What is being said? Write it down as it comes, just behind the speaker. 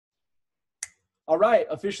All right,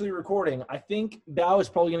 officially recording. I think Bao is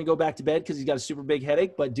probably going to go back to bed because he's got a super big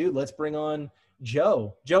headache. But dude, let's bring on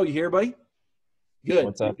Joe. Joe, you here, buddy? Good.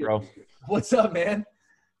 What's up, bro? What's up, man?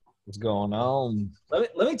 What's going on?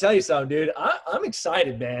 Let me tell you something, dude. I'm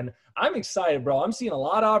excited, man. I'm excited, bro. I'm seeing a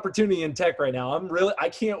lot of opportunity in tech right now. I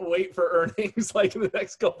can't wait for earnings like in the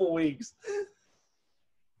next couple of weeks.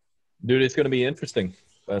 Dude, it's going to be interesting.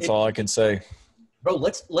 That's all I can say. Bro,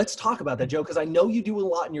 let's talk about that, Joe, because I know you do a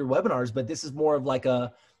lot in your webinars, but this is more of like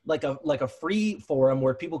a free forum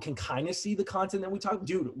where people can kind of see the content that we talk.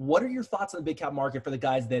 Dude, what are your thoughts on the big cap market for the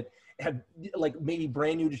guys that have like maybe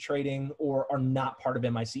brand new to trading or are not part of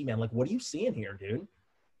MIC, man? Like, what are you seeing here, dude?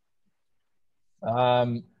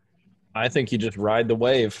 I think you just ride the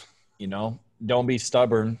wave, you know, don't be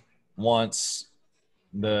stubborn once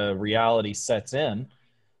the reality sets in.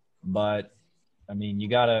 But I mean, you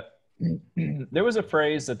gotta, there was a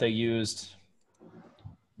phrase that they used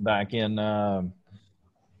back in the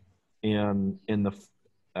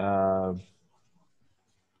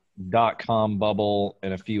 .com bubble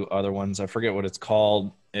and a few other ones. I forget what it's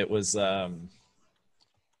called. It was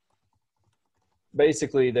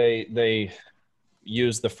basically they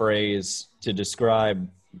used the phrase to describe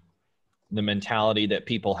the mentality that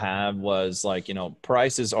people have was like, you know,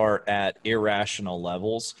 prices are at irrational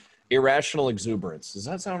levels, irrational exuberance. Does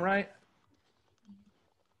that sound right?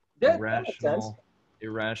 Yeah, that makes sense.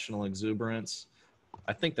 Irrational exuberance.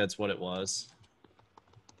 I think that's what it was.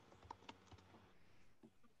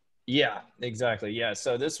 Yeah, exactly. Yeah.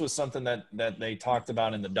 So this was something that they talked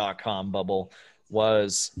about in the .com bubble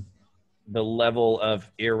was the level of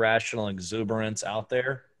irrational exuberance out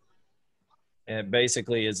there. And it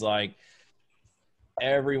basically is like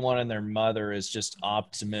everyone and their mother is just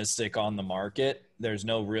optimistic on the market. There's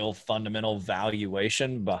no real fundamental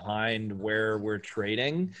valuation behind where we're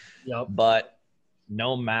trading. Yep. But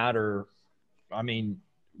no matter, I mean,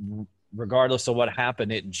 regardless of what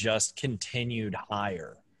happened, it just continued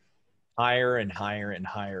higher and higher and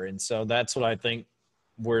higher. And so that's what I think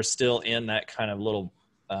we're still in, that kind of little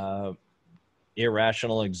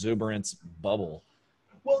irrational exuberance bubble.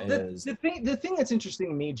 Well, the thing that's interesting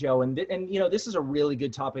to me, Joe, and you know, this is a really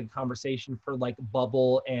good topic of conversation for like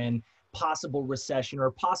bubble and possible recession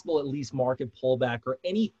or possible at least market pullback or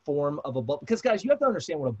any form of a bubble. Because guys, you have to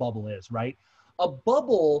understand what a bubble is, right? A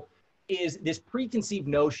bubble is this preconceived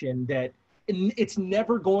notion that it's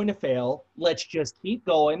never going to fail. Let's just keep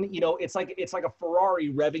going. You know, it's like a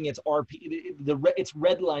Ferrari revving its it's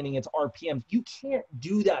redlining its RPMs. You can't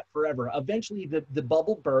do that forever. Eventually the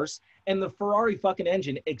bubble bursts and the Ferrari fucking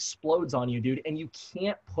engine explodes on you, dude. And you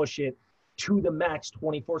can't push it to the max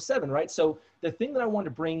 24/7, right? So the thing that I want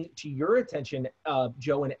to bring to your attention,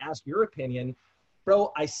 Joe, and ask your opinion,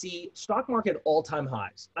 bro, I see stock market all-time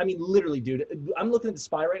highs. I mean, literally, dude, I'm looking at the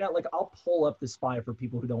SPY right now. Like, I'll pull up the SPY for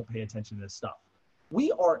people who don't pay attention to this stuff.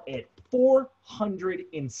 We are at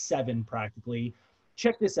 407 practically.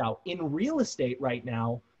 Check this out. In real estate right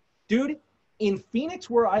now, dude, in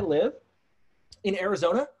Phoenix where I live, in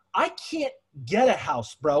Arizona, I can't get a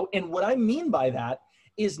house, bro. And what I mean by that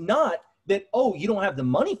is not that, oh, you don't have the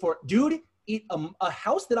money for it. Dude, a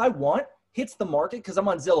house that I want hits the market because I'm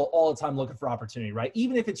on Zillow all the time looking for opportunity, right?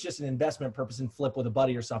 Even if it's just an investment purpose and flip with a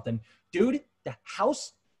buddy or something. Dude, the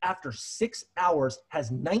house after 6 hours has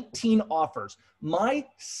 19 offers. My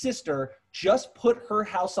sister just put her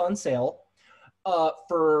house on sale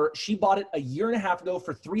she bought it a year and a half ago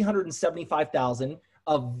for $375,000.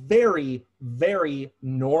 A very, very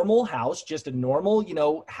normal house, just a normal, you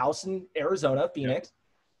know, house in Arizona, Phoenix. Yeah.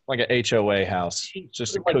 Like an HOA house,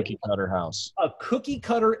 just a cookie cutter house. A cookie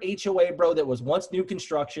cutter HOA, bro, that was once new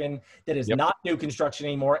construction, that is not new construction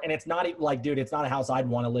anymore. And it's not like, dude, it's not a house I'd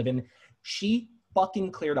want to live in. She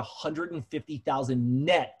fucking cleared $150,000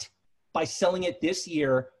 net by selling it this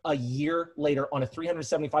year, a year later on a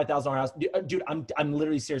 $375,000 house. Dude, I'm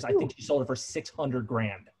literally serious. I think she sold it for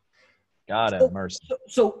 $600,000. God have mercy.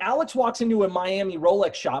 So Alex walks into a Miami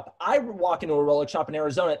Rolex shop. I walk into a Rolex shop in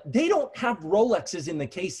Arizona. They don't have Rolexes in the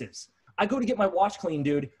cases. I go to get my watch cleaned,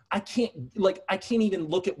 dude. I can't even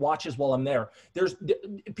look at watches while I'm there.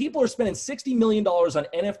 People are spending $60 million on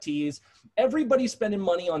NFTs. Everybody's spending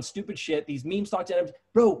money on stupid shit. These meme stocks, NFTs.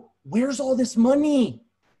 Bro, where's all this money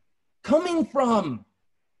coming from?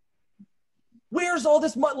 Where's all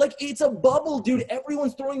this money? Like, it's a bubble, dude.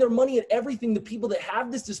 Everyone's throwing their money at everything. The people that have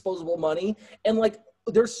this disposable money, and like,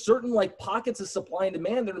 there's certain like pockets of supply and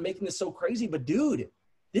demand that are making this so crazy. But dude,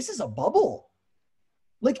 this is a bubble.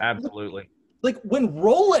 Like, absolutely. Like when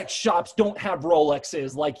Rolex shops don't have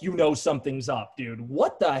Rolexes, like, you know, something's up, dude.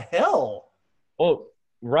 What the hell? Well,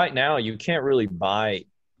 right now you can't really buy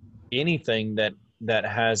anything that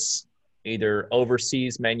has either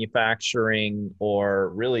overseas manufacturing or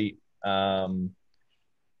really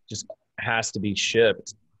just has to be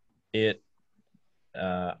shipped. It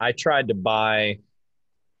I tried to buy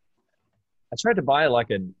like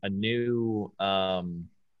a new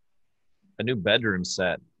bedroom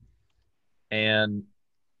set, and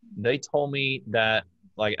they told me that,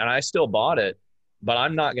 like, and I still bought it, but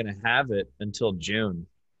I'm not going to have it until June.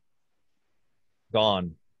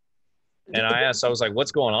 Gone. And I was like,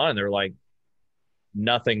 what's going on? And they're like,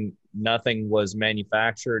 nothing was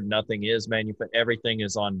manufactured. Nothing is manufactured. Everything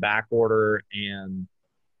is on back order. And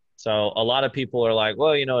so a lot of people are like,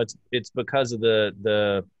 well, it's because of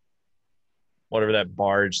the whatever, that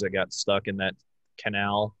barge that got stuck in that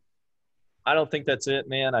canal. I don't think that's it,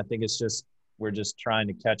 man. I think it's just, we're just trying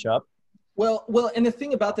to catch up. Well, and the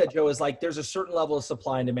thing about that, Joe, is like there's a certain level of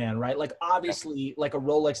supply and demand, right? Like obviously, like a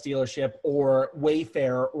Rolex dealership or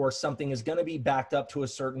Wayfair or something is going to be backed up to a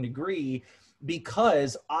certain degree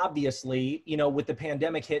because obviously, with the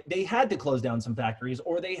pandemic hit, they had to close down some factories,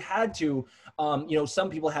 or they had to, some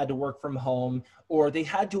people had to work from home, or they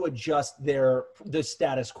had to adjust the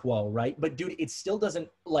status quo, right? But dude, it still doesn't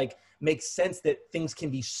like make sense that things can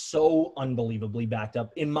be so unbelievably backed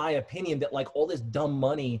up, in my opinion, that like all this dumb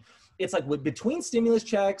money. It's like between stimulus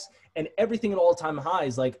checks and everything at all-time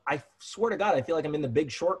highs, like I swear to God, I feel like I'm in the Big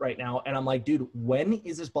Short right now. And I'm like, dude, when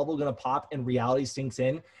is this bubble going to pop and reality sinks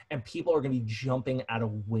in and people are going to be jumping out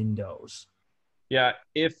of windows? Yeah.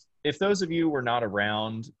 If those of you were not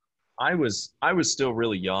around, I was still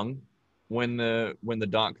really young when the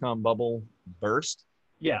dot-com bubble burst.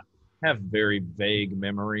 Yeah. I have very vague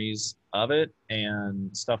memories of it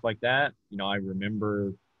and stuff like that. I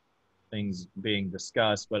remember things being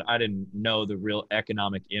discussed, but I didn't know the real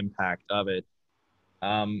economic impact of it.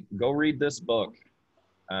 Go read this book.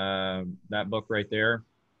 That book right there.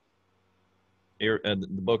 The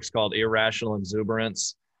book's called Irrational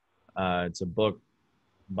Exuberance. It's a book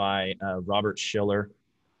by Robert Schiller,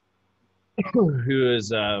 who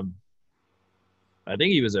is, I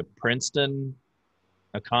think he was a Princeton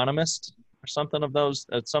economist or something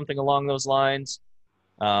along those lines.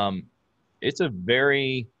 It's a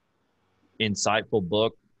very insightful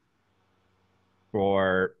book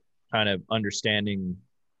for kind of understanding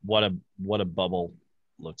what a bubble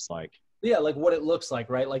looks like. Yeah, like what it looks like,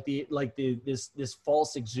 right? Like this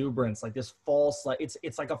false exuberance, like this false, like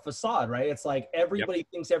it's like a facade, right? It's like everybody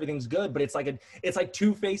thinks everything's good, but it's like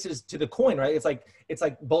two faces to the coin, right? It's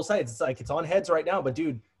like both sides. It's like it's on heads right now, but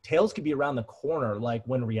dude, tails could be around the corner, like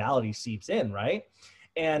when reality seeps in, right?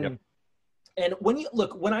 And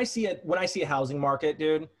when I see a housing market,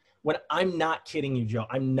 dude. When I'm not kidding you, Joe,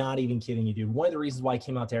 I'm not even kidding you, dude. One of the reasons why I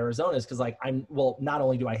came out to Arizona is because not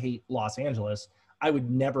only do I hate Los Angeles, I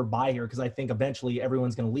would never buy here because I think eventually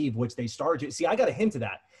everyone's going to leave, which they started to. See, I got a hint of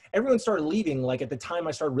that. Everyone started leaving like at the time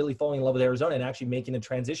I started really falling in love with Arizona and actually making the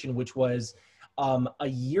transition, which was a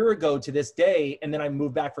year ago to this day. And then I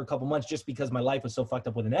moved back for a couple months just because my life was so fucked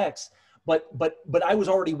up with an ex. But I was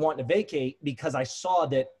already wanting to vacate because I saw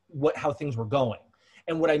how things were going.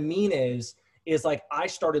 And what I mean is like I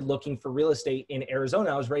started looking for real estate in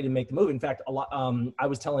Arizona. I was ready to make the move. In fact, I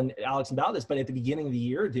was telling Alex about this, but at the beginning of the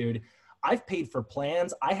year, dude, I've paid for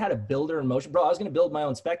plans. I had a builder in motion. Bro, I was going to build my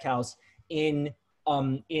own spec house in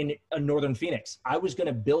northern Phoenix. I was going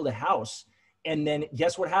to build a house. And then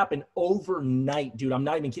guess what happened overnight, dude? I'm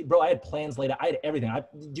not even kidding. Bro, I had plans laid out. I had everything.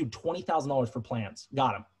 $20,000 for plans.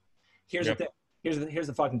 Got them. Here's the thing. Here's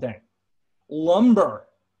the fucking thing. Lumber,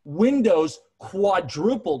 windows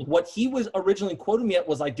quadrupled. What he was originally quoting me at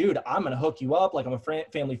was like, dude, I'm going to hook you up. Like I'm a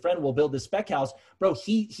family friend. We'll build this spec house. Bro,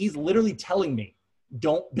 he's literally telling me,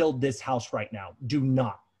 don't build this house right now. Do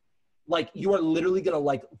not. Like you are literally going to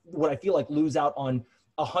like what I feel like lose out on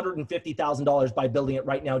 $150,000 by building it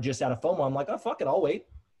right now just out of FOMO. I'm like, oh, fuck it. I'll wait.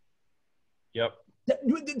 Yep.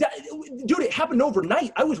 Dude, it happened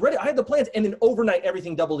overnight. I was ready. I had the plans. And then overnight,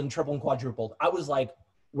 everything doubled and tripled and quadrupled. I was like,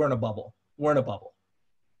 we're in a bubble. We're in a bubble.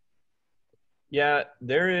 Yeah,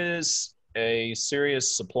 there is a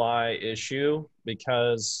serious supply issue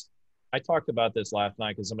because I talked about this last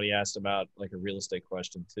night because somebody asked about like a real estate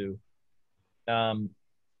question too. So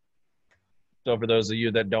for those of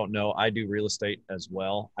you that don't know, I do real estate as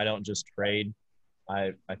well. I don't just trade.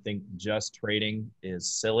 I think just trading is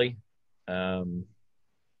silly. I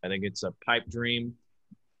think it's a pipe dream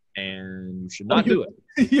and you should not do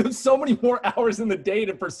it. You have so many more hours in the day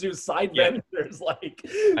to pursue side ventures. Like,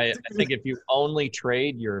 I think if you only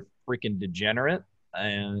trade, you're a freaking degenerate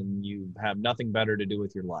and you have nothing better to do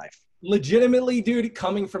with your life. Legitimately, dude,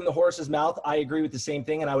 coming from the horse's mouth, I agree with the same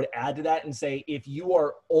thing. And I would add to that and say, if you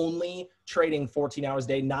are only trading 14 hours a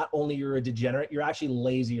day, not only you're a degenerate, you're actually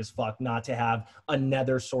lazy as fuck not to have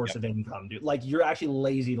another source of income, dude. Like, you're actually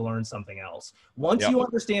lazy to learn something else. Once you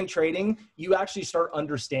understand trading, you actually start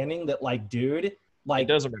understanding that, like, dude, like, it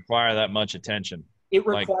doesn't require that much attention. It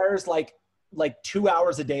requires like 2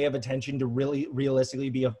 hours a day of attention to really realistically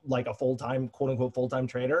be a full-time, quote unquote, full-time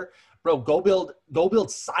trader. Bro, go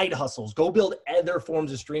build side hustles, go build other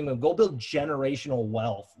forms of streaming, go build generational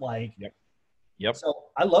wealth. Like, yep. So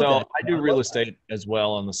I love that. I do real estate as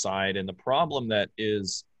well on the side. And the problem that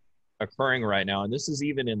is occurring right now, and this is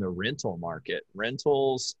even in the rental market,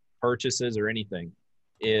 rentals, purchases, or anything,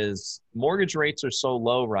 is mortgage rates are so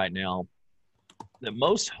low right now that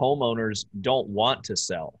most homeowners don't want to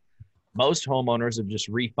sell. Most homeowners have just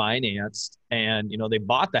refinanced, and they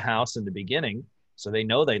bought the house in the beginning, so they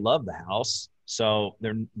know they love the house. So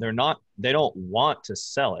they don't want to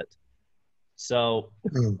sell it. So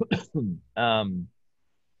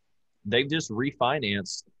they've just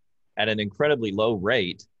refinanced at an incredibly low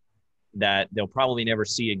rate that they'll probably never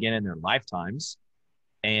see again in their lifetimes.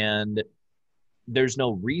 And there's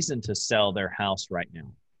no reason to sell their house right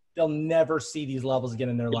now. They'll never see these levels again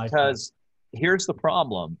in their life. Because here's the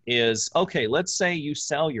problem is, okay, let's say you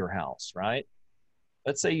sell your house, right?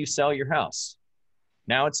 Let's say you sell your house.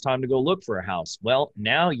 Now it's time to go look for a house. Well,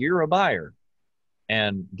 now you're a buyer.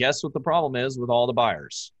 And guess what the problem is with all the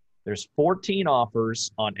buyers? There's 14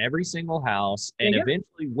 offers on every single house. And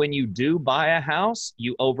eventually when you do buy a house,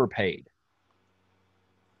 you overpaid.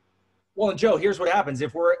 Well, and Joe, here's what happens.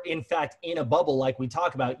 If we're, in fact, in a bubble like we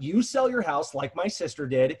talk about, you sell your house like my sister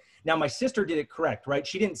did. Now, my sister did it correct, right?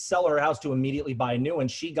 She didn't sell her house to immediately buy a new one.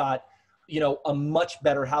 She got, a much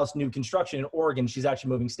better house, new construction in Oregon. She's actually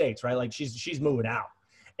moving states, right? Like, she's moving out.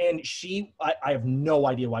 And I have no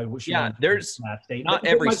idea why she there's that state. Not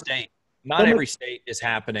every state is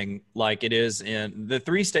happening like it is in the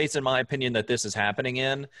 3 states, in my opinion, that this is happening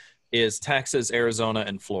in is Texas, Arizona,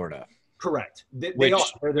 and Florida. Correct. Which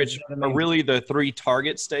are really the 3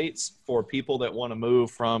 target states for people that want to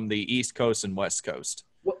move from the East Coast and West Coast.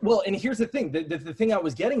 Well, and here's the thing. The thing I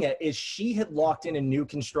was getting at is she had locked in a new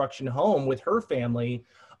construction home with her family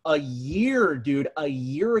a year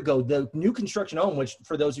ago. The new construction home, which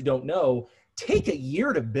for those who don't know, take a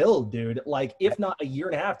year to build, dude. Like, if not a year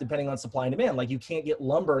and a half, depending on supply and demand. Like, you can't get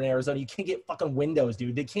lumber in Arizona. You can't get fucking windows,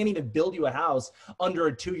 dude. They can't even build you a house under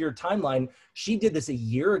a 2-year timeline. She did this a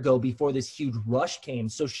year ago before this huge rush came.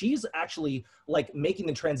 So she's actually like making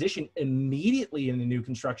the transition immediately in the new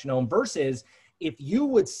construction home versus if you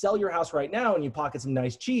would sell your house right now and you pocket some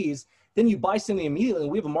nice cheese, then you buy something immediately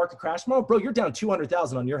and we have a market crash tomorrow, bro, you're down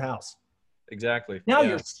 200,000 on your house. Exactly. Now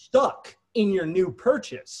you're stuck in your new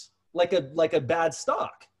purchase. Like a bad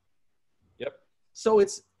stock. Yep. So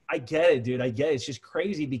I get it, dude. I get it. It's just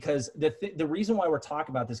crazy because the reason why we're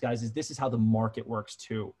talking about this, guys, is this is how the market works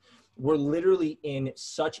too. We're literally in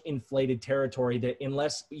such inflated territory that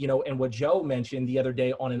unless, and what Joe mentioned the other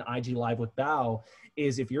day on an IG Live with Bao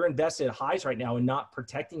is if you're invested at highs right now and not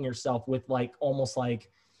protecting yourself with almost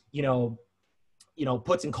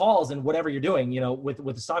puts and calls and whatever you're doing, with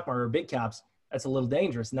the stock market or big caps, that's a little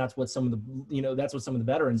dangerous. And that's what some of the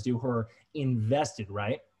veterans do who are invested,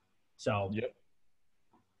 right? So,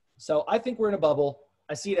 So I think we're in a bubble.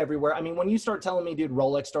 I see it everywhere. I mean, when you start telling me, dude,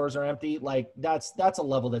 Rolex stores are empty, like that's a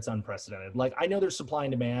level that's unprecedented. Like, I know there's supply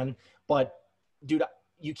and demand, but dude,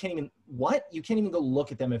 you can't even go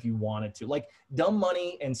look at them if you wanted to. Like, dumb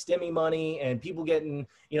money and stimmy money and people getting,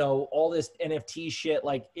 all this NFT shit.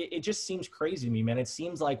 Like, it just seems crazy to me, man. It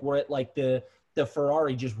seems like we're at like the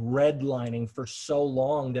Ferrari just redlining for so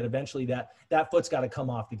long that eventually that foot's got to come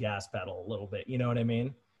off the gas pedal a little bit. You know what I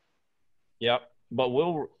mean? Yep. But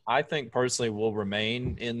I think personally we'll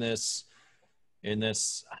remain in this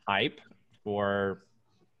hype for,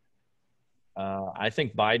 I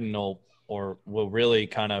think Biden will really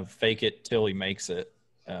kind of fake it till he makes it.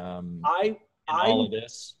 All of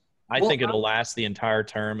this, I think it'll last the entire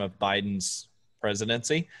term of Biden's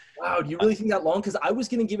presidency. Wow, do you really think that long? Because I was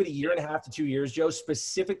going to give it 1.5 to 2 years, Joe,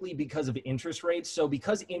 specifically because of interest rates. So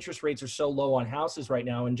because interest rates are so low on houses right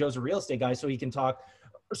now, and Joe's a real estate guy, so he can talk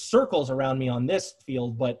circles around me on this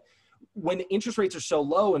field, but when interest rates are so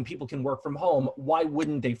low and people can work from home, why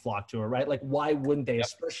wouldn't they flock to it, right? Like, why wouldn't they,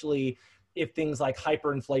 especially if things like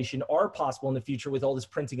hyperinflation are possible in the future with all this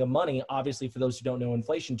printing of money? Obviously, for those who don't know,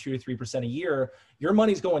 inflation 2 to 3% a year, your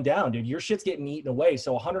money's going down, dude. Your shit's getting eaten away.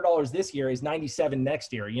 So $100 this year is $97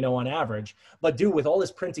 next year, on average. But dude, with all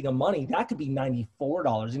this printing of money, that could be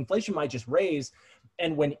 $94. Inflation might just raise.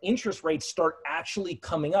 And when interest rates start actually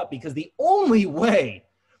coming up, because the only way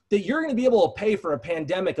that you're going to be able to pay for a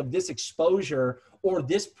pandemic of this exposure or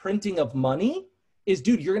this printing of money is,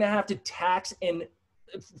 dude, you're going to have to tax, and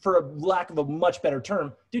for a lack of a much better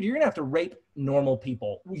term, dude, you're going to have to rape normal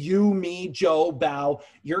people. You, me, Joe, Bow,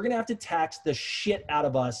 you're going to have to tax the shit out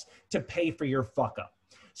of us to pay for your fuck up.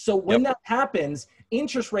 So when that happens,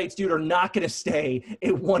 interest rates, dude, are not going to stay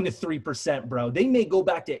at 1 to 3%, bro. They may go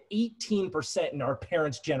back to 18% in our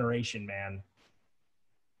parents' generation, man.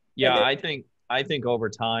 Yeah, I think over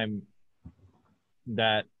time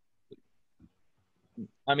that,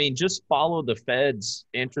 I mean, just follow the Fed's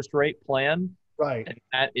interest rate plan. Right. And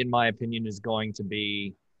that, in my opinion, is going to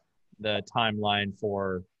be the timeline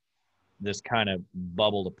for this kind of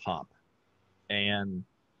bubble to pop. And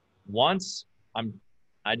once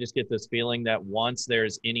I just get this feeling that once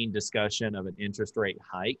there's any discussion of an interest rate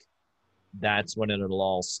hike, that's when it'll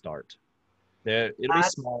all start. It'll be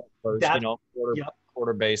small first,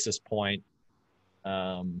 quarter basis point.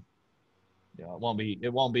 It won't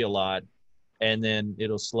be a lot, and then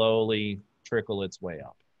it'll slowly trickle its way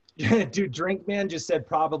up. Dude, Drink Man just said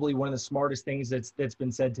probably one of the smartest things that's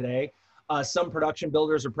been said today. Some production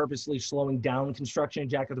builders are purposely slowing down construction and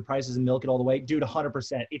jack up the prices and milk it all the way. Dude,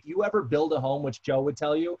 100%. If you ever build a home, which Joe would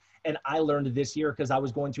tell you, and I learned this year because I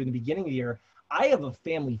was going to in the beginning of the year, I have a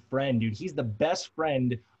family friend, dude. He's the best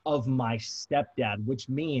friend of my stepdad, which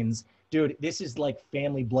means, dude, this is like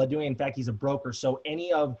family blood doing. In fact, he's a broker.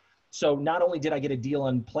 So not only did I get a deal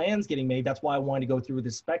on plans getting made, that's why I wanted to go through with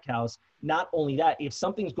this spec house. Not only that, if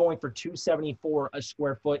something's going for $274 a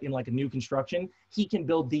square foot in like a new construction, he can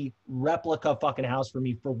build the replica fucking house for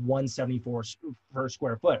me for $174 per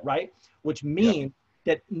square foot, right? Which means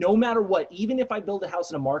that no matter what, even if I build a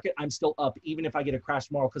house in a market, I'm still up, even if I get a crash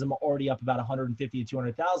tomorrow, because I'm already up about 150 to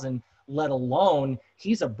 200,000, let alone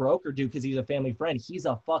he's a broker, dude, because he's a family friend. He's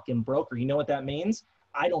a fucking broker. You know what that means?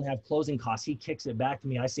 I don't have closing costs. He kicks it back to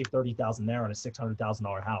me. I save $30,000 there on a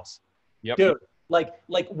 $600,000 house. Yep. Dude, like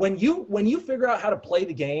when you figure out how to play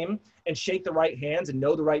the game and shake the right hands and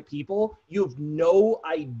know the right people, you have no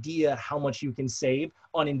idea how much you can save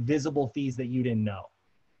on invisible fees that you didn't know.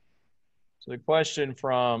 So the question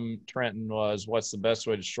from Trenton was, what's the best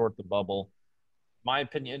way to short the bubble? My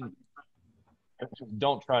opinion,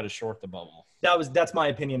 don't try to short the bubble. That's my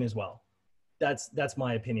opinion as well. That's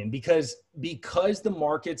my opinion, because the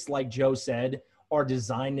markets, like Joe said, are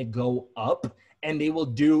designed to go up, and they will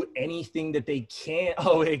do anything that they can.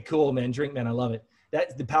 Oh, hey, cool, man. Drink Man, I love it.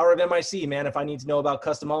 That's the power of MIC, man. If I need to know about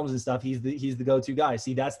custom homes and stuff, he's the go-to guy.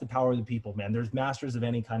 See, that's the power of the people, man. There's masters of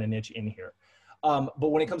any kind of niche in here. But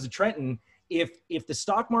when it comes to Trenton, if the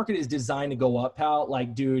stock market is designed to go up, pal,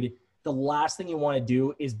 like, dude, the last thing you want to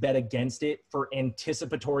do is bet against it for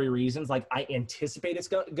anticipatory reasons. Like, I anticipate it's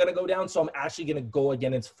going to go down, so I'm actually going to go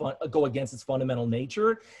against its fundamental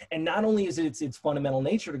nature. And not only is it its fundamental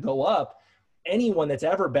nature to go up, anyone that's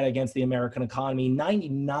ever bet against the American economy,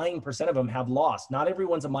 99% of them have lost. Not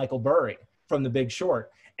everyone's a Michael Burry from The Big Short.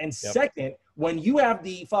 And second, when you have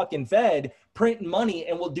the fucking Fed printing money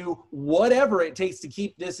and will do whatever it takes to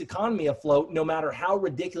keep this economy afloat, no matter how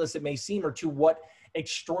ridiculous it may seem or to what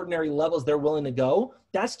extraordinary levels they're willing to go,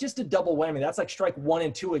 that's just a double whammy. That's like strike 1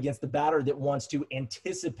 and 2 against the batter that wants to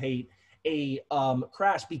anticipate a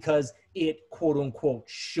crash because it, quote unquote,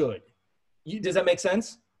 should. Does that make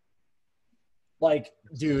sense? Like,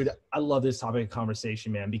 dude, I love this topic of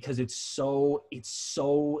conversation, man, because it's so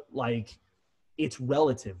like, it's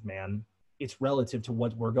relative, man. It's relative to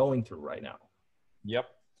what we're going through right now. Yep.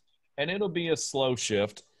 And it'll be a slow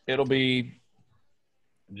shift. I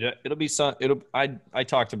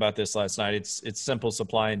talked about this last night. It's simple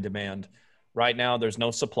supply and demand. Right now, there's no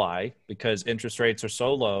supply because interest rates are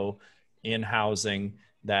so low in housing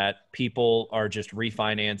that people are just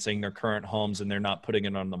refinancing their current homes and they're not putting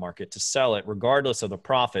it on the market to sell it. Regardless of the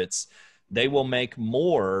profits, they will make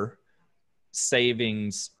more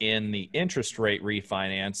savings in the interest rate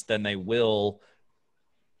refinance than they will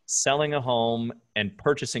selling a home and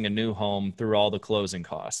purchasing a new home through all the closing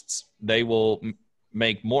costs. They will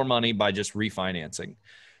make more money by just refinancing.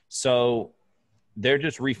 So they're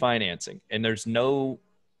just refinancing, and there's no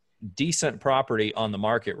decent property on the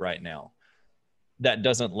market right now that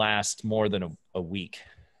doesn't last more than a week.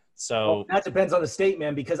 So that depends on the state,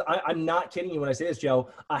 man, because I'm not kidding you when I say this,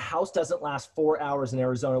 Joe. A house doesn't last 4 hours in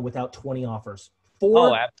Arizona without 20 offers.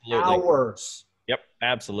 4 hours. Yep,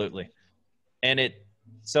 absolutely. And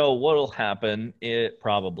so what'll happen,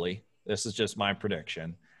 this is just my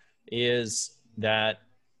prediction, is that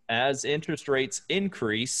as interest rates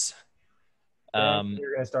increase,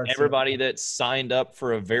 everybody that signed up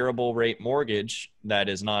for a variable rate mortgage that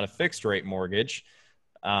is not a fixed rate mortgage,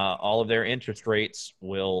 all of their interest rates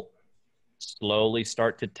will slowly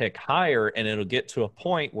start to tick higher, and it'll get to a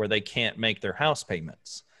point where they can't make their house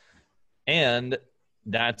payments. And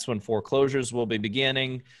that's when foreclosures will be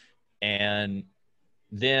beginning. And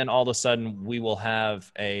then all of a sudden we will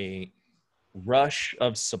have a rush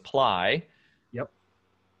of supply. Yep.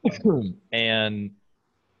 And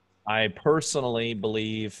I personally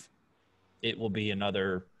believe it will be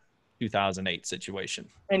another 2008 situation.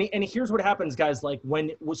 And here's what happens, guys. Like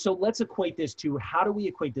so let's equate this to, how do we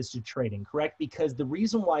equate this to trading, correct? Because the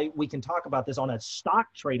reason why we can talk about this on a stock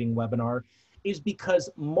trading webinar is because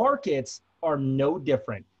markets are no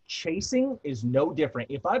different. Chasing is no different.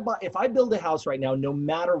 If I build a house right now, no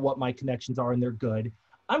matter what my connections are and they're good,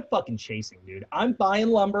 I'm fucking chasing, dude. I'm buying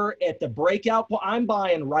lumber at the breakout. I'm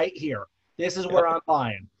buying right here. This is where I'm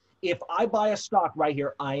buying. If I buy a stock right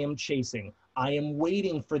here, I am chasing. I am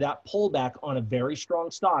waiting for that pullback on a very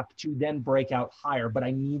strong stock to then break out higher, but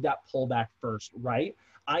I need that pullback first, right?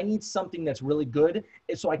 I need something that's really good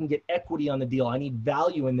so I can get equity on the deal. I need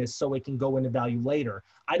value in this so it can go into value later.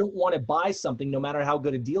 I don't want to buy something, no matter how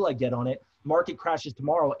good a deal I get on it, market crashes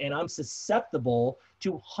tomorrow, and I'm susceptible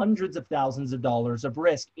to hundreds of thousands of dollars of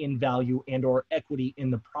risk in value and or equity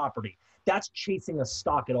in the property. That's chasing a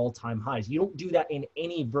stock at all-time highs. You don't do that in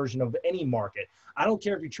any version of any market. I don't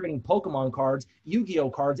care if you're trading Pokemon cards,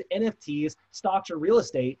 Yu-Gi-Oh cards, NFTs, stocks, or real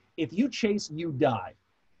estate. If you chase, you die.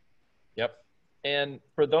 Yep. And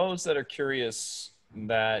for those that are curious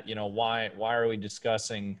that, why are we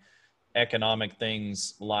discussing economic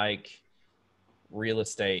things like real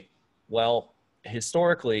estate? Well,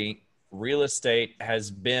 historically, real estate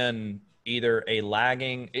has been either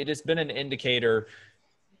it has been an indicator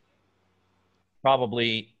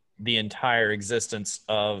probably the entire existence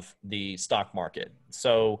of the stock market.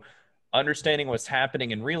 So understanding what's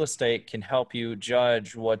happening in real estate can help you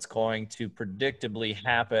judge what's going to predictably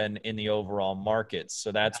happen in the overall markets.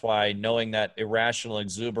 So that's why knowing that irrational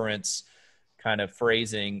exuberance kind of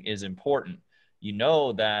phrasing is important. You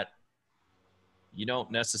know that you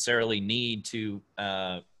don't necessarily need to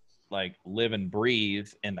live and breathe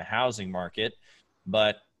in the housing market,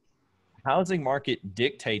 but housing market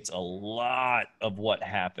dictates a lot of what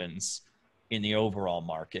happens in the overall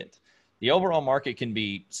market. The overall market can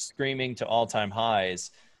be screaming to all-time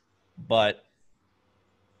highs, but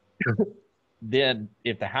then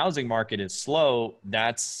if the housing market is slow,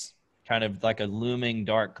 that's kind of like a looming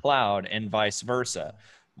dark cloud, and vice versa.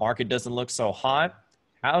 Market doesn't look so hot,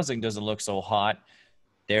 housing doesn't look so hot.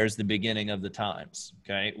 There's the beginning of the times,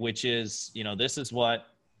 okay? Which is, this is what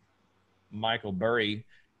Michael Burry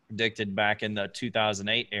predicted back in the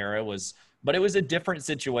 2008 era but it was a different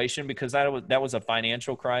situation because that was a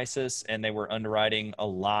financial crisis, and they were underwriting a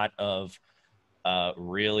lot of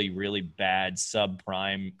really, really bad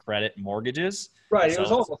subprime credit mortgages. Right. So, it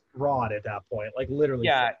was almost fraud at that point, like literally.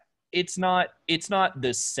 Yeah, it's not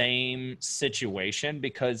the same situation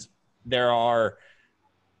because there are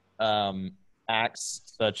acts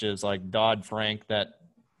such as like Dodd-Frank that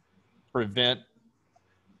prevent,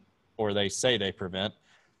 or they say they prevent,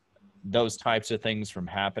 those types of things from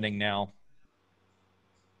happening now.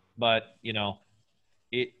 But,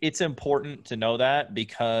 it's important to know that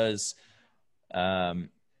because are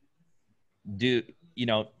you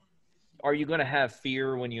going to have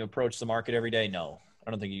fear when you approach the market every day? No,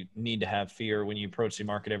 I don't think you need to have fear when you approach the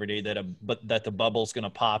market every day that the bubble's going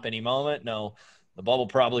to pop any moment. No, the bubble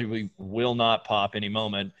probably will not pop any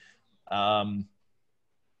moment. But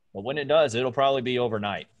when it does, it'll probably be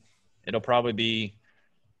overnight. It'll probably be,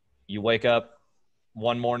 you wake up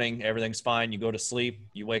one morning, everything's fine. You go to sleep,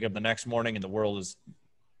 you wake up the next morning, and the world is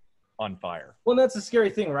on fire. Well, that's the scary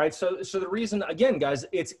thing, right? So the reason, again, guys,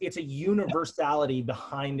 it's a universality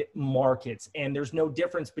behind markets, and there's no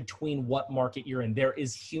difference between what market you're in. There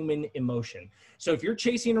is human emotion. So if you're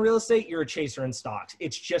chasing real estate, you're a chaser in stocks.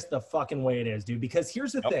 It's just the fucking way it is, dude. Because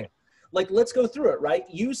here's the thing. Like, let's go through it, right?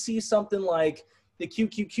 You see something like the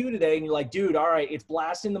QQQ today, and you're like, dude, all right, it's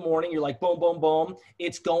blast in the morning. You're like, boom, boom, boom.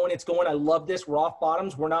 It's going. I love this. We're off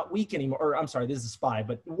bottoms. We're not weak anymore. Or I'm sorry, this is a SPY,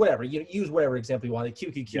 but whatever. You use whatever example you want. The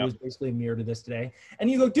QQQ is basically a mirror to this today.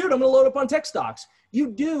 And you go, dude, I'm going to load up on tech stocks.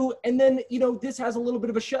 You do. And then, this has a little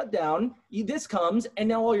bit of a shutdown. This comes, and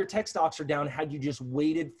now all your tech stocks are down. Had you just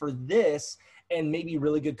waited for this and maybe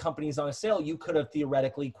really good companies on a sale, you could have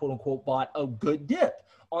theoretically, quote unquote, bought a good dip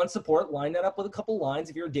on support. Line that up with a couple lines.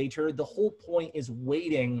 If you're a day trader, the whole point is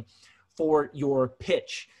waiting for your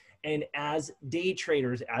pitch. And as day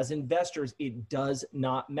traders, as investors, it does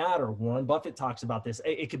not matter. Warren Buffett talks about this.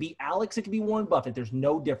 It could be Alex, it could be Warren Buffett. There's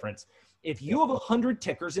no difference. If you have 100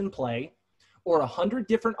 tickers in play or 100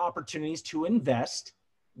 different opportunities to invest,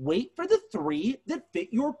 Wait for the 3 that fit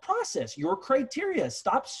your process, your criteria.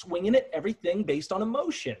 Stop swinging at everything based on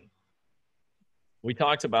emotion. We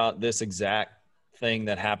talked about this exact thing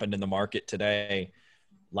that happened in the market today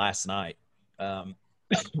last night.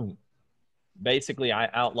 Basically, I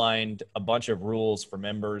outlined a bunch of rules for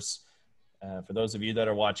members. For those of you that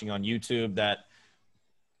are watching on YouTube that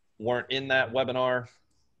weren't in that webinar,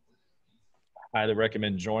 I highly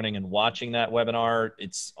recommend joining and watching that webinar.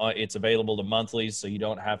 It's available to monthlies, so you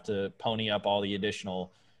don't have to pony up all the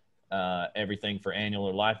additional everything for annual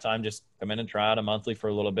or lifetime. Just come in and try out a monthly for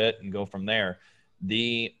a little bit and go from there.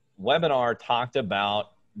 The webinar talked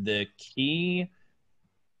about the key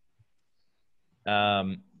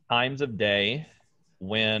times of day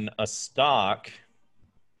when a stock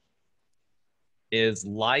is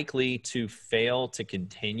likely to fail to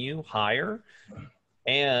continue higher.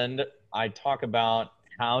 And I talk about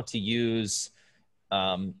how to use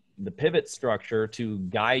the pivot structure to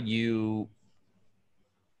guide you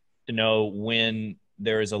to know when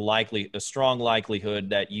there is a strong likelihood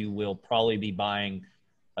that you will probably be buying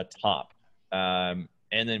a top. And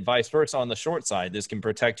then vice versa on the short side. This can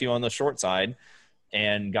protect you on the short side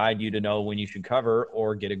and guide you to know when you should cover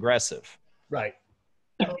or get aggressive. Right.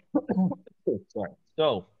 Sorry.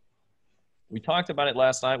 So we talked about it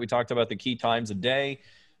last night. We talked about the key times of day.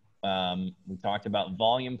 We talked about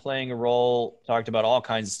volume playing a role, talked about all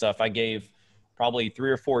kinds of stuff. I gave probably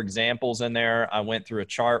 3 or 4 examples in there. I went through a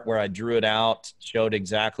chart where I drew it out, showed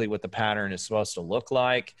exactly what the pattern is supposed to look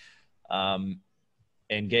like, and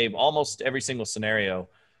gave almost every single scenario.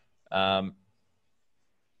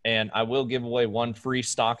 And I will give away one free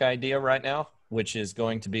stock idea right now, which is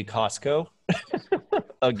going to be Costco.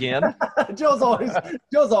 Again. Joe's always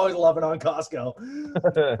loving on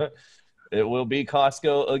Costco. It will be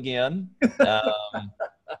Costco again.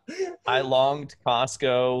 I longed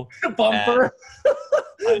Costco. Bumper.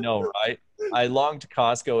 I know, right? I longed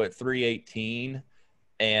Costco at 318,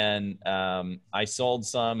 and I sold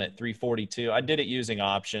some at 342. I did it using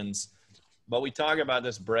options, but we talk about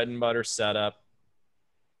this bread and butter setup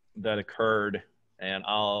that occurred, and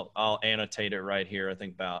I'll annotate it right here. I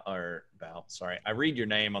think sorry. I read your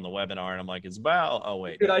name on the webinar and I'm like, it's Bal. Oh,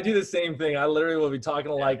 wait. Dude, I do the same thing. I literally will be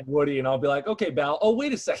talking to like Woody and I'll be like, okay, Bal. Oh,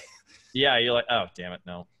 wait a second. Yeah. You're like, oh, damn it.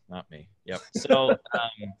 No, not me. Yep. So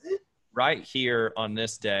right here on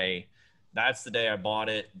this day, that's the day I bought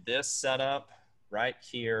it. This setup right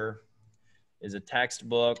here is a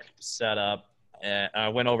textbook setup. And I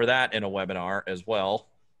went over that in a webinar as well.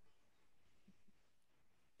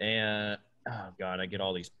 And oh God, I get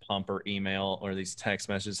all these pumper email or these text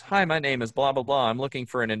messages. Hi, my name is blah, blah, blah. I'm looking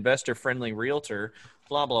for an investor-friendly realtor,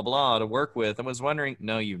 blah, blah, blah, to work with. I was wondering,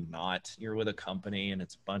 no, you're not. You're with a company and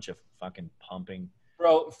it's a bunch of fucking pumping.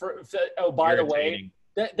 Bro, by the way,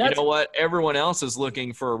 that's, you know what? Everyone else is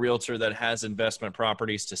looking for a realtor that has investment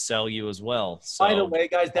properties to sell you as well. So, by the way,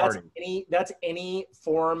 guys, that's any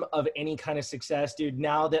form of any kind of success, dude.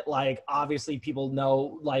 Now that like obviously people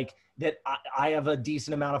know like that I have a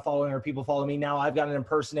decent amount of following or people follow me now. I've got an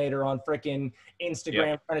impersonator on frickin'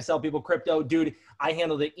 Instagram trying to sell people crypto. Dude, I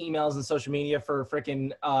handle the emails and social media for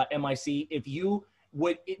frickin' MIC. If you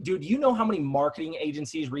would, dude, you know how many marketing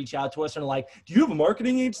agencies reach out to us and are like, do you have a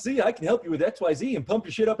marketing agency? I can help you with XYZ and pump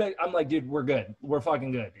your shit up. I'm like, dude, we're good. We're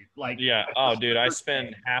fucking good, dude. Like, yeah. Oh, dude, I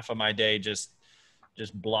spend half of my day just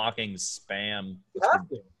blocking spam. You have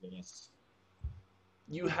to.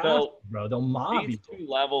 You have to, bro. They'll mob you.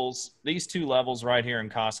 These two levels right here in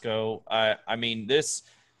Costco. I mean, this.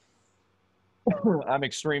 I'm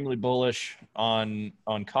extremely bullish on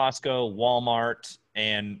Costco, Walmart,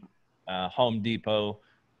 and Home Depot,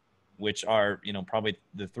 which are probably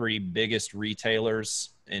the 3 biggest retailers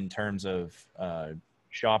in terms of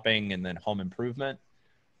shopping and then home improvement.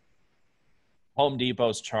 Home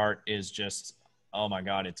Depot's chart is just, oh my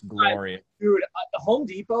God, it's glorious. Dude, Home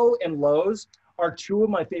Depot and Lowe's are 2 of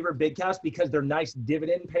my favorite big caps because they're nice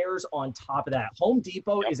dividend payers on top of that. Home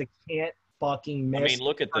Depot is a can't fucking miss. I mean,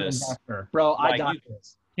 look at this. Investor. Bro, like, I got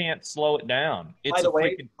this. Can't slow it down. It's a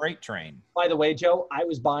freaking freight train. By the way, Joe, I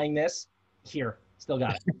was buying this here. Still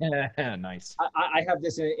got it. Nice. I have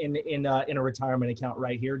this in a retirement account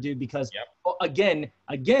right here, dude, because again,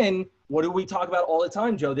 what do we talk about all the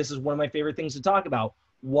time, Joe? This is one of my favorite things to talk about.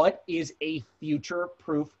 What is a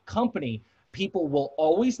future-proof company? People will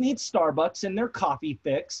always need Starbucks in their coffee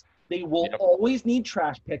fix. They will always need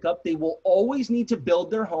trash pickup. They will always need to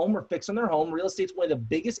build their home or fix on their home. Real estate's one of the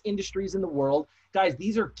biggest industries in the world. Guys,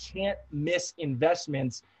 these are can't miss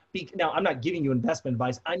investments. Now, I'm not giving you investment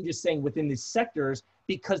advice. I'm just saying within these sectors,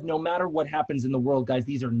 because no matter what happens in the world, guys,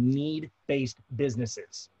 these are need-based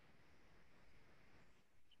businesses.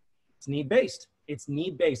 It's need-based. It's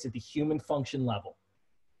need-based at the human function level.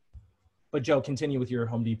 But Joe, continue with your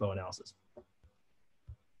Home Depot analysis.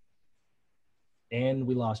 And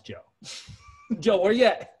we lost Joe. Joe, where you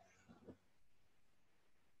at?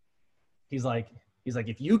 He's like,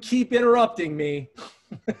 if you keep interrupting me.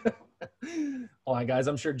 All right, guys,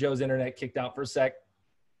 I'm sure Joe's internet kicked out for a sec.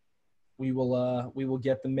 We will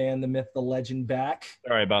get the man, the myth, the legend back.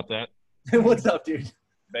 Sorry about that. What's up, dude?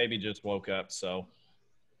 Baby just woke up, so.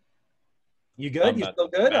 You good? You still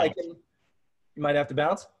good? You might have to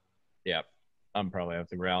bounce. Yeah, I'm probably have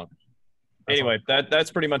to go out. Anyway,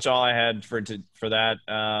 that's pretty much all I had for that.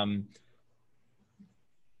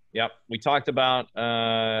 Yep, we talked about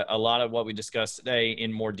a lot of what we discussed today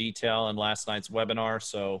in more detail in last night's webinar.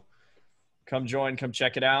 So come join, come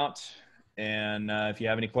check it out. And if you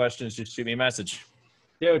have any questions, just shoot me a message.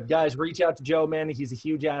 Dude, guys, reach out to Joe, man. He's a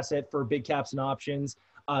huge asset for big caps and options,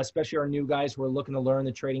 especially our new guys who are looking to learn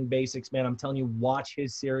the trading basics, man. I'm telling you, watch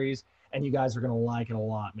his series, and you guys are going to like it a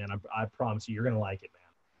lot, man. I promise you, you're going to like it, man.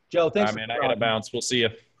 Joe, thanks. All right, man, I got to bounce. We'll see you.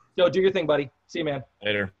 Joe, do your thing, buddy. See you, man.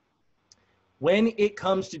 Later. When it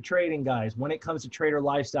comes to trading, guys, when it comes to trader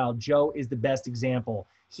lifestyle, Joe is the best example.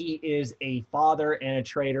 He is a father and a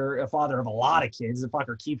trader, a father of a lot of kids. The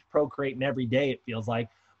fucker keeps procreating every day, it feels like.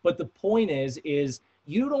 But the point is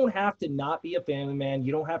you don't have to not be a family man.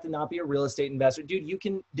 You don't have to not be a real estate investor. Dude, you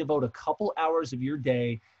can devote a couple hours of your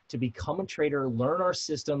day to become a trader, learn our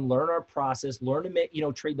system, learn our process, learn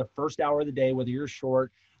to trade the first hour of the day, whether you're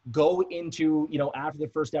short. Go into, after the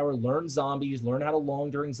first hour, learn zombies, learn how to long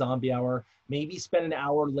during zombie hour, maybe spend an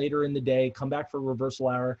hour later in the day, come back for a reversal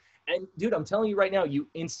hour. And dude, I'm telling you right now, you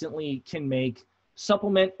instantly can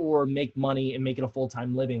supplement or make money and make it a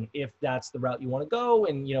full-time living if that's the route you want to go.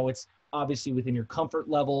 And, it's obviously within your comfort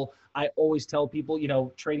level. I always tell people,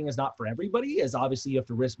 trading is not for everybody, as obviously you have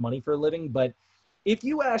to risk money for a living. But if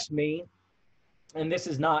you ask me, and this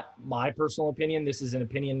is not my personal opinion, this is an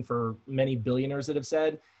opinion for many billionaires that have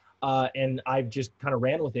said, and I've just kind of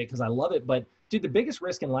ran with it because I love it. But dude, the biggest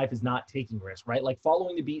risk in life is not taking risks, right? Like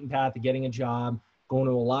following the beaten path of getting a job, going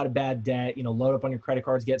to a lot of bad debt, load up on your credit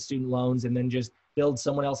cards, get student loans, and then just build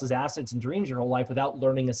someone else's assets and dreams your whole life without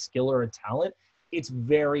learning a skill or a talent. It's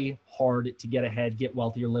very hard to get ahead, get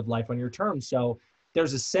wealthy, or live life on your terms. So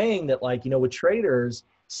there's a saying that with traders,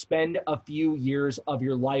 spend a few years of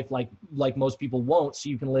your life like most people won't, so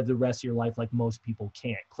you can live the rest of your life like most people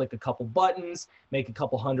can't. Click a couple buttons, make a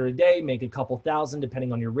couple hundred a day, make a couple thousand,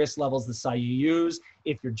 depending on your risk levels, the site you use.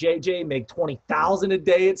 If you're JJ, make 20,000 a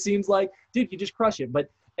day, it seems like. Dude, you just crush it. But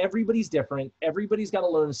everybody's different. Everybody's got to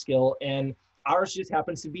learn a skill. And ours just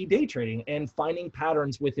happens to be day trading and finding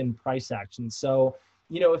patterns within price action. So,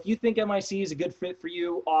 if you think MIC is a good fit for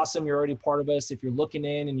you, awesome. You're already part of us. If you're looking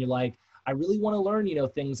in and you're like, I really want to learn,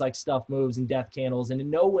 things like stuff moves and death candles and to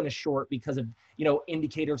know when to short because of,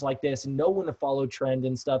 indicators like this and know when to follow trend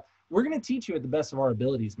and stuff. We're going to teach you at the best of our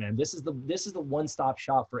abilities, man. This is the one-stop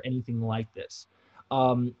shop for anything like this.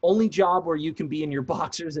 Only job where you can be in your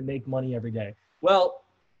boxers and make money every day. Well,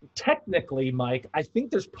 technically, Mike, I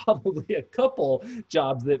think there's probably a couple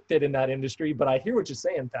jobs that fit in that industry, but I hear what you're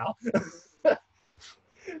saying, pal.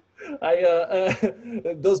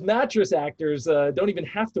 Those mattress actors don't even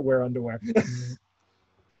have to wear underwear.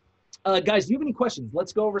 Guys, do you have any questions?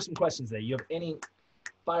 Let's go over some questions there. You have any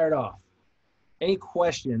fired off? Any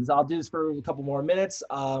questions? I'll do this for a couple more minutes,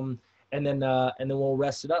 and then we'll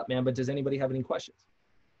rest it up, man. But does anybody have any questions?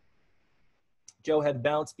 Joe had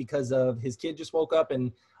bounced because of his kid just woke up,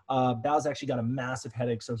 and Bao's actually got a massive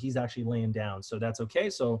headache, so he's actually laying down. So that's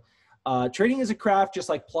okay. So trading is a craft, just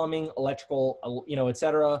like plumbing, electrical, et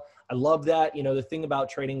cetera. I love that. The thing about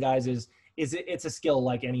trading, guys, is it's a skill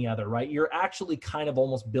like any other, right? You're actually kind of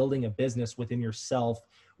almost building a business within yourself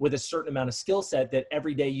with a certain amount of skill set that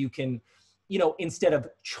every day you can, instead of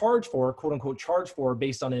charge for, quote unquote, charge for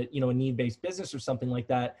based on a need-based business or something like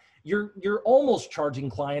that, you're almost charging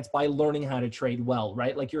clients by learning how to trade well,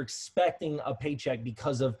 right? Like you're expecting a paycheck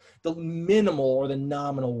because of the minimal or the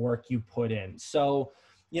nominal work you put in. So,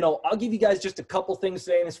 I'll give you guys just a couple things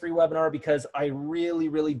today in this free webinar because I really,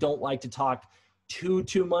 really don't like to talk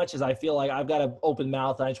too much, as I feel like I've got an open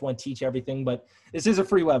mouth. I just want to teach everything, but this is a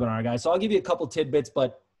free webinar, guys. So I'll give you a couple tidbits,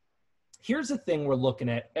 but here's the thing we're looking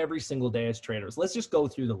at every single day as traders. Let's just go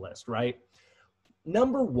through the list, right?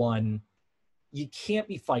 Number one, you can't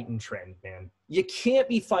be fighting trend, man. You can't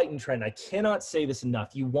be fighting trend. I cannot say this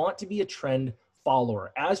enough. You want to be a trend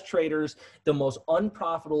follower. As traders, the most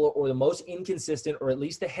unprofitable or the most inconsistent, or at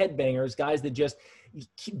least the headbangers, guys that just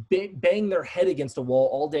bang their head against a wall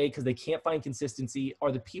all day because they can't find consistency,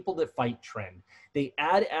 are the people that fight trend. They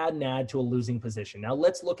add and add to a losing position. Now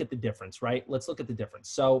let's look at the difference, right? Let's look at the difference.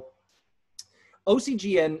 So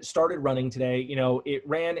OCGN started running today. You know, it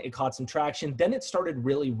ran, it caught some traction, then it started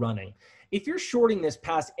really running. If you're shorting this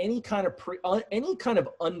past any kind of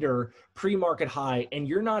under pre-market high, and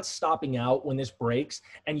you're not stopping out when this breaks,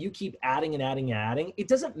 and you keep adding and adding and adding, it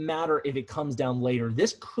doesn't matter if it comes down later.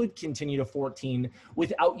 This could continue to 14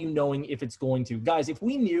 without you knowing if it's going to. Guys, if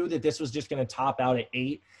we knew that this was just going to top out at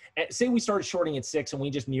 8, say we started shorting at 6 and we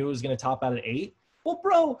just knew it was going to top out at 8, well,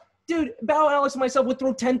 bro, dude, Bow, Alex, and myself would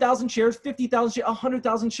throw 10,000 shares, 50,000 shares,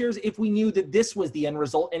 100,000 shares if we knew that this was the end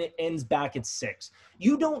result and it ends back at 6.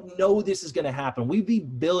 You don't know this is going to happen. We'd be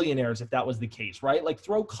billionaires if that was the case, right? Like,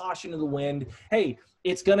 throw caution to the wind. Hey,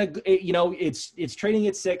 it's going to, you know, it's trading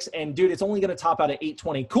at 6, and dude, it's only going to top out at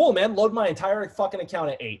 820. Cool, man. Load my entire fucking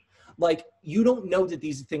account at 8. Like, you don't know that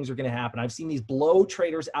these things are going to happen. I've seen these blow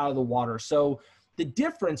traders out of the water. So the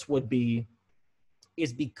difference would be,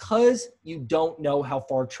 is because you don't know how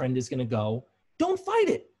far trend is going to go, don't fight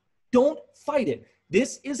it. Don't fight it.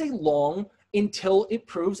 This is a long until it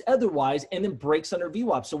proves otherwise and then breaks under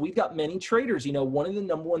VWAP. So we've got many traders. You know, one of the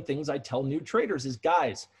number one things I tell new traders is,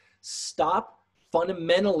 guys, stop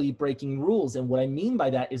fundamentally breaking rules. And what I mean by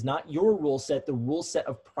that is not your rule set, the rule set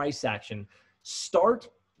of price action. Start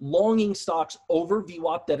longing stocks over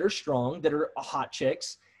VWAP that are strong, that are hot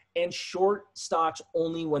chicks, and short stocks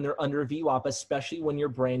only when they're under VWAP, especially when you're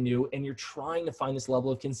brand new and you're trying to find this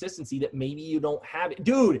level of consistency that maybe you don't have it.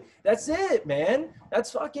 Dude, that's it, man.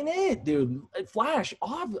 That's fucking it, dude. Flash,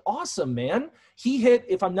 awesome, man. He hit,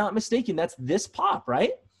 if I'm not mistaken, that's this pop,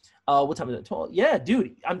 right? What time is it? 12? Yeah,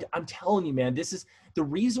 dude, I'm telling you, man, this is the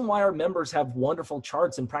reason why our members have wonderful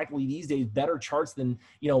charts, and practically these days better charts than,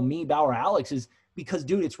 you know, me, Bauer, Alex, is because,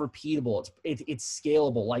 dude, it's repeatable. It's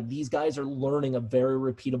scalable. Like, these guys are learning a very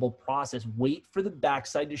repeatable process. Wait for the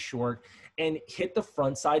backside to short and hit the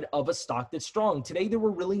front side of a stock that's strong. Today, there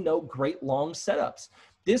were really no great long setups.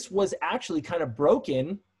 This was actually kind of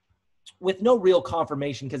broken with no real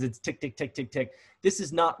confirmation because it's tick, tick, tick, tick, tick. This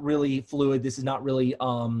is not really fluid. This is not really,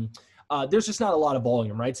 there's just not a lot of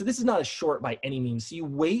volume, right? So this is not a short by any means. So you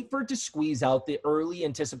wait for it to squeeze out the early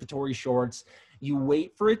anticipatory shorts. You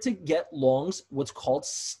wait for it to get longs, what's called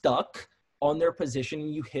stuck on their position,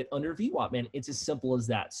 and you hit under VWAP, man. It's as simple as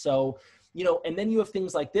that. So, you know, and then you have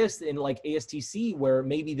things like this in like ASTC where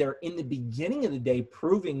maybe they're in the beginning of the day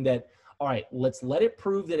proving that, all right, let's let it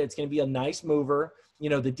prove that it's going to be a nice mover. You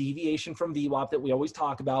know, the deviation from VWAP that we always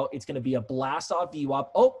talk about, it's going to be a blast off VWAP.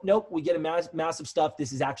 Oh, nope, we get a massive stuff.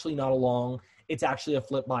 This is actually not a long. It's actually a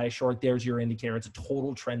flip by a short. There's your indicator. It's a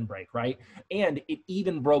total trend break, right? And it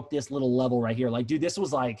even broke this little level right here. Like, dude, this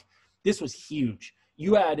was huge.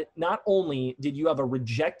 You had, not only did you have a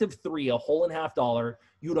rejective 3, a $1.50,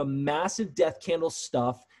 you had a massive death candle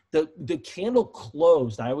stuff. The candle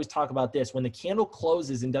closed. I always talk about this. When the candle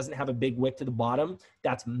closes and doesn't have a big wick to the bottom,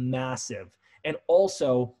 that's massive. And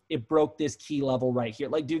also, it broke this key level right here.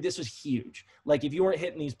 Like, dude, this was huge. Like, if you weren't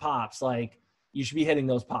hitting these pops, like, you should be hitting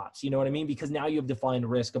those pops. You know what I mean? Because now you have defined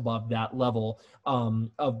risk above that level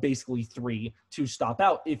of basically 3 to stop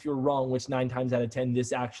out. If you're wrong, which 9 times out of 10,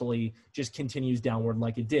 this actually just continues downward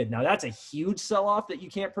like it did. Now, that's a huge sell-off that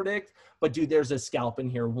you can't predict. But, dude, there's a scalp in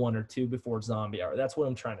here 1 or 2 before zombie hour. That's what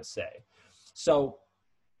I'm trying to say. So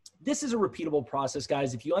this is a repeatable process,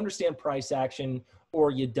 guys. If you understand price action or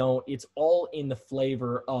you don't, it's all in the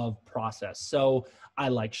flavor of process. So I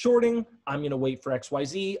like shorting. I'm going to wait for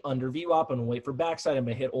XYZ under VWAP. I'm going to wait for backside. I'm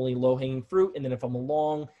going to hit only low hanging fruit. And then if I'm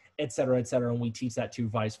along, et cetera, and we teach that too,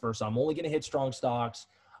 vice versa. I'm only going to hit strong stocks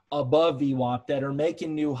above VWAP that are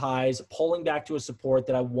making new highs, pulling back to a support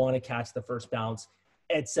that I want to catch the first bounce,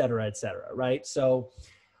 et cetera, right? So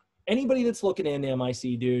anybody that's looking into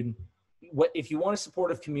MIC, dude, if you want a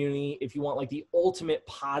supportive community, if you want like the ultimate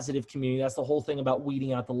positive community, that's the whole thing about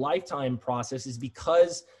weeding out the lifetime process, is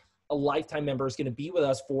because a lifetime member is going to be with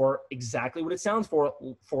us for exactly what it sounds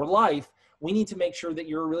for life. We need to make sure that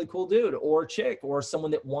you're a really cool dude or chick or someone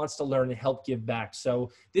that wants to learn and help give back. So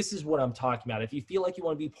this is what I'm talking about. If you feel like you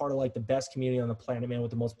want to be part of like the best community on the planet, man, with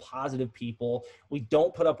the most positive people, we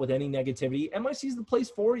don't put up with any negativity, MIC is the place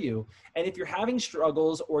for you. And if you're having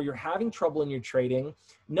struggles or you're having trouble in your trading,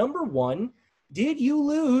 number one, did you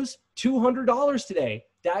lose $200 today?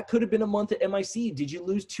 That could have been a month at MIC. Did you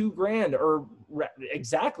lose $2,000 or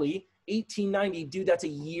exactly $1,890? Dude, that's a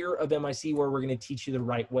year of MIC where we're going to teach you the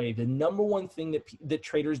right way. The number one thing that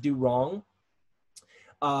traders do wrong,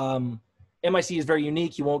 MIC is very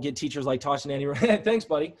unique. You won't get teachers like Tosh and Andy. Thanks,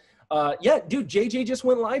 buddy. Yeah, dude, JJ just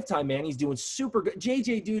went lifetime, man. He's doing super good.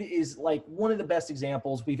 JJ, dude, is like one of the best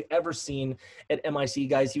examples we've ever seen at MIC,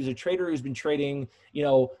 guys. He was a trader who's been trading, you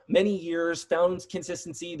know, many years, found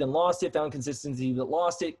consistency, then lost it, found consistency, then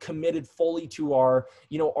lost it, committed fully to our,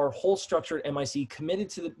 you know, our whole structure at MIC, committed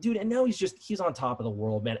to the dude. And now he's on top of the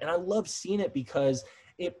world, man. And I love seeing it because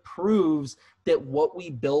it proves that what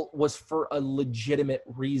we built was for a legitimate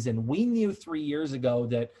reason. We knew 3 years ago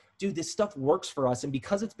that, dude, this stuff works for us. And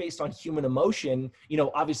because it's based on human emotion, you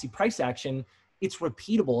know, obviously price action, it's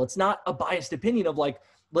repeatable. It's not a biased opinion of like,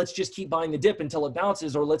 let's just keep buying the dip until it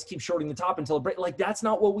bounces, or let's keep shorting the top until it breaks. Like, that's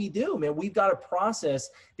not what we do, man. We've got a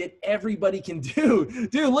process that everybody can do.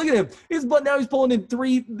 Dude, look at him. Now he's pulling in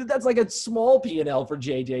 3. That's like a small P&L for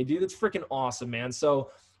JJ, dude. That's freaking awesome, man.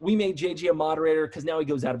 So we made JJ a moderator because now he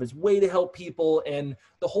goes out of his way to help people. And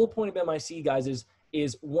the whole point of MIC, guys,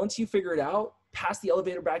 is once you figure it out, pass the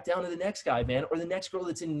elevator back down to the next guy, man, or the next girl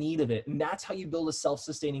that's in need of it. And that's how you build a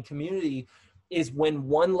self-sustaining community, is when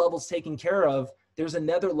one level's taken care of, there's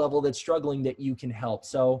another level that's struggling that you can help.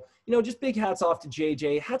 So, you know, just big hats off to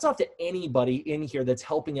JJ. Hats off to anybody in here that's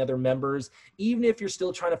helping other members, even if you're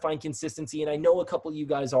still trying to find consistency. And I know a couple of you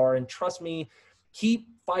guys are, and trust me, keep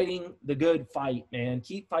fighting the good fight, man.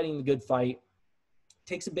 Keep fighting the good fight. It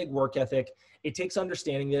takes a big work ethic. It takes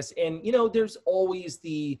understanding this. And, you know, there's always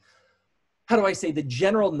the, how do I say, the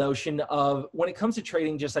general notion of when it comes to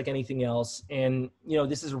trading, just like anything else. And, you know,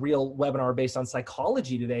 this is a real webinar based on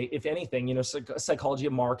psychology today. If anything, you know, psychology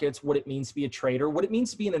of markets, what it means to be a trader, what it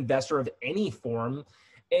means to be an investor of any form.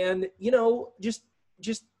 And, you know, just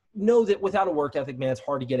know that without a work ethic, man, it's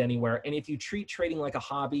hard to get anywhere. And if you treat trading like a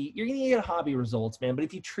hobby, you're going to get hobby results, man. But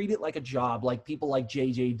if you treat it like a job, like people like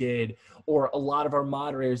JJ did, or a lot of our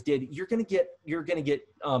moderators did, you're going to get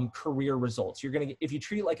career results. If you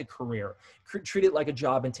treat it like a career, treat it like a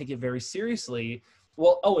job and take it very seriously.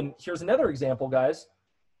 Well, oh, and here's another example, guys.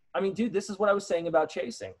 I mean, dude, this is what I was saying about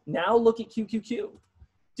chasing. Now look at QQQ.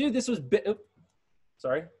 Dude, this was,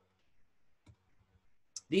 sorry.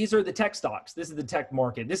 These are the tech stocks. This is the tech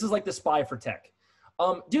market. This is like the SPY for tech.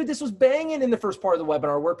 Dude, this was banging in the first part of the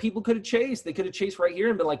webinar where people could have chased. They could have chased right here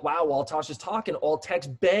and been like, wow, while Tasha's talking, all tech's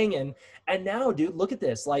banging. And now, dude, look at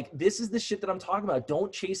this. Like, this is the shit that I'm talking about. Don't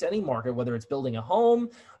chase any market, whether it's building a home,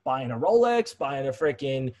 buying a Rolex, buying a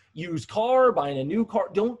freaking used car, buying a new car.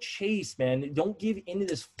 Don't chase, man. Don't give into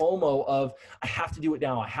this FOMO of, I have to do it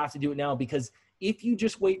now. I have to do it now. Because if you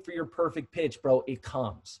just wait for your perfect pitch, bro, it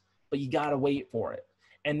comes. But you got to wait for it.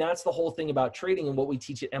 And that's the whole thing about trading, and what we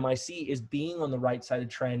teach at MIC is being on the right side of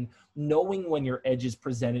trend, knowing when your edge is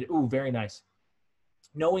presented. Ooh, very nice.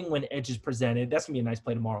 Knowing when edge is presented. That's gonna be a nice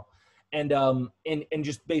play tomorrow. And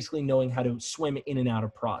just basically knowing how to swim in and out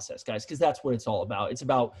of process, guys, because that's what it's all about. It's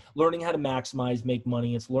about learning how to maximize, make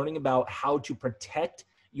money. It's learning about how to protect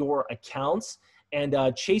your accounts. And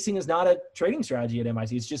chasing is not a trading strategy at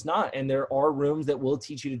MIC. It's just not. And there are rooms that will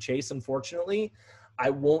teach you to chase, unfortunately. I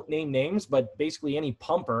won't name names, but basically any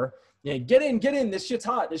pumper, you know, get in, this shit's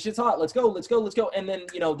hot, let's go. And then,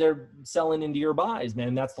 you know, they're selling into your buys,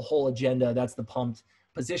 man. That's the whole agenda. That's the pumped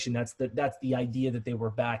position. That's the idea that they were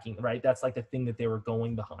backing, right? That's like the thing that they were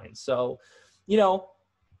going behind. So, you know,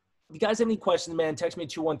 if you guys have any questions, man, text me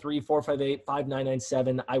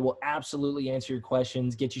 213-458-5997. I will absolutely answer your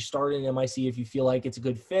questions, get you started in MIC if you feel like it's a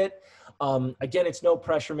good fit. Again, it's no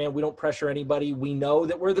pressure, man. We don't pressure anybody. We know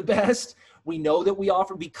that we're the best. We know that we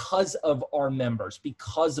offer because of our members,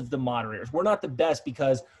 because of the moderators. We're not the best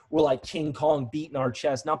because we're like King Kong beating our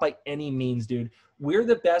chest. Not by any means, dude. We're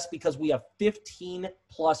the best because we have 15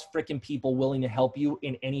 plus freaking people willing to help you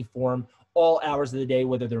in any form, all hours of the day,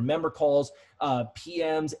 whether they're member calls,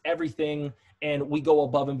 PMs, everything. And we go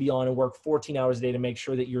above and beyond and work 14 hours a day to make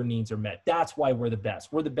sure that your needs are met. That's why we're the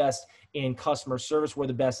best. We're the best in customer service. We're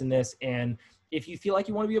the best in this. And if you feel like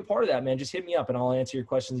you want to be a part of that, man, just hit me up and I'll answer your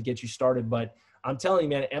questions and get you started. But I'm telling you,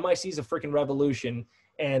 man, MIC is a freaking revolution.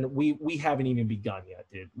 And we haven't even begun yet,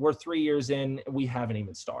 dude. We're 3 years in. We haven't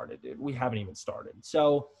even started, dude. We haven't even started.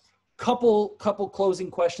 So couple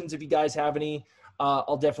closing questions if you guys have any.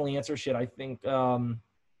 I'll definitely answer shit. I think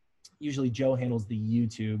usually Joe handles the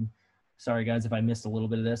YouTube. Sorry, guys, if I missed a little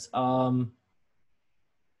bit of this.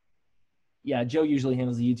 Yeah, Joe usually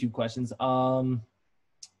handles the YouTube questions.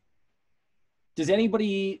 Does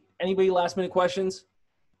anybody last minute questions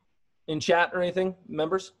in chat or anything,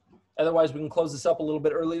 members? Otherwise, we can close this up a little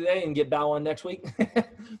bit early today and get Bao on next week.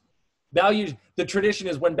 Bao, the tradition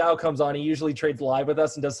is when Bao comes on, he usually trades live with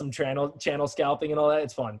us and does some channel scalping and all that.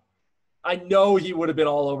 It's fun. I know he would have been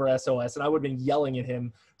all over SOS, and I would have been yelling at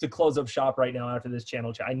him to close up shop right now after this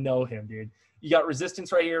channel chat. I know him, dude. You got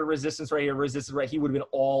resistance right here, resistance right here, resistance right. He would have been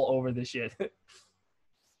all over this shit.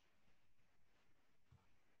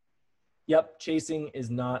 Yep. Chasing is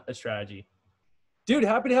not a strategy. Dude,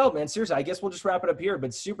 happy to help, man. Seriously, I guess we'll just wrap it up here,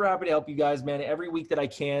 but super happy to help you guys, man. Every week that I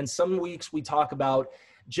can. Some weeks we talk about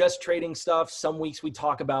just trading stuff. Some weeks we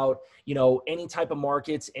talk about, you know, any type of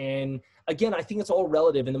markets. And again, I think it's all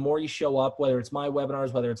relative. And the more you show up, whether it's my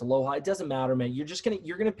webinars, whether it's Aloha, it doesn't matter, man. You're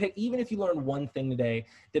going to pick, even if you learn one thing today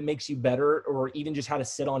that makes you better, or even just how to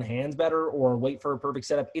sit on hands better or wait for a perfect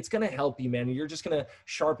setup, it's going to help you, man. You're just going to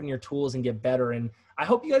sharpen your tools and get better. And I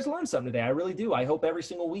hope you guys learned something today. I really do. I hope every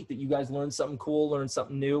single week that you guys learn something cool, learn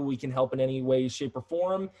something new. We can help in any way, shape, or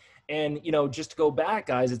form. And, you know, just to go back,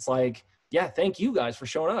 guys, it's like, yeah, thank you guys for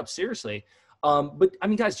showing up. Seriously. But I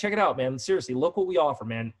mean, guys, check it out, man. Seriously, look what we offer,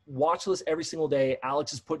 man. Watch list every single day.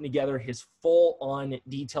 Alex is putting together his full on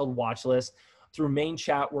detailed watch list. Through main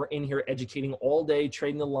chat, we're in here educating all day,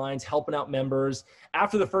 trading the lines, helping out members.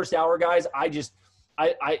 After the first hour, guys,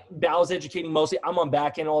 Bal's educating mostly. I'm on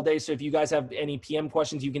back end all day. So if you guys have any PM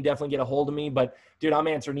questions, you can definitely get a hold of me. But dude, I'm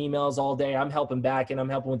answering emails all day. I'm helping back end. I'm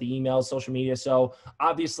helping with the emails, social media. So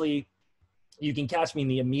obviously you can catch me in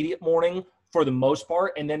the immediate morning for the most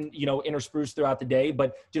part, and then, you know, interspersed throughout the day.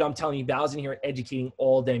 But dude, I'm telling you, Bal's in here educating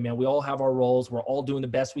all day, man. We all have our roles. We're all doing the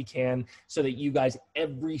best we can so that you guys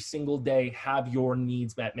every single day have your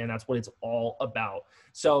needs met, man. That's what it's all about.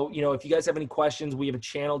 So, you know, if you guys have any questions, we have a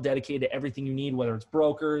channel dedicated to everything you need, whether it's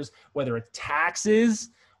brokers, whether it's taxes,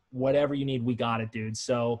 whatever you need, we got it, dude.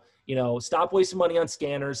 So, you know, stop wasting money on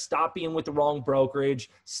scanners, stop being with the wrong brokerage,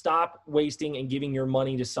 stop wasting and giving your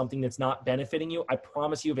money to something that's not benefiting you. I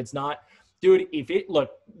promise you, if it's not, dude,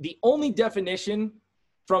 look, the only definition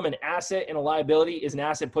from an asset and a liability is an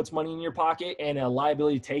asset puts money in your pocket and a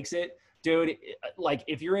liability takes it. Dude, like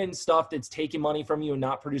if you're in stuff that's taking money from you and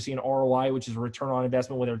not producing an ROI, which is a return on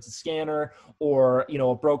investment, whether it's a scanner or, you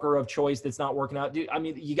know, a broker of choice that's not working out, dude, I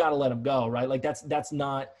mean, you got to let them go, right? Like that's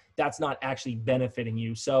not actually benefiting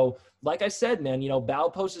you. So like I said, man, you know, Bal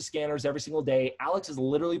posts scanners every single day. Alex is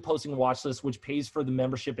literally posting a watch list, which pays for the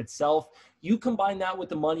membership itself. You combine that with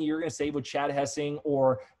the money you're going to save with Chad Hessing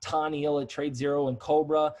or Taniel at Trade Zero and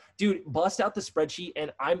Cobra, dude, bust out the spreadsheet.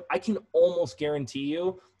 And I can almost guarantee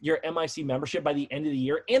you your MIC membership by the end of the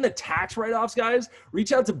year and the tax write-offs, guys.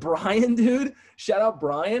 Reach out to Brian, dude. Shout out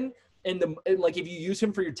Brian. And like, if you use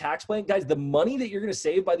him for your tax plan, guys, the money that you're going to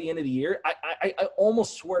save by the end of the year, I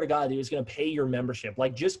almost swear to God, dude, is going to pay your membership.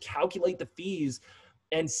 Like, just calculate the fees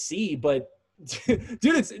and see. But dude,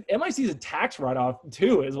 MIC is a tax write-off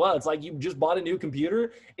too, as well. It's like you just bought a new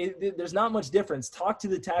computer. There's not much difference. Talk to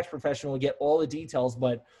the tax professional and get all the details.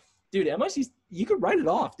 But dude, MIC, you could write it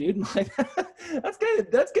off, dude. Like, that's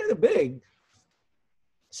kind of big.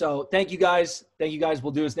 So thank you guys.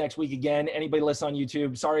 We'll do this next week again. Anybody listen on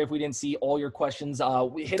YouTube, sorry if we didn't see all your questions.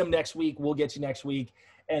 We hit them next week. We'll get you next week.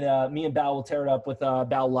 And me and Bal will tear it up with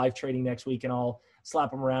Bal live trading next week, and I'll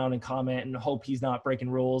slap him around and comment and hope he's not breaking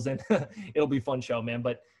rules. And it'll be a fun show, man.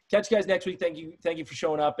 But catch you guys next week. Thank you for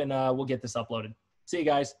showing up, and we'll get this uploaded. See you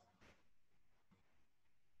guys.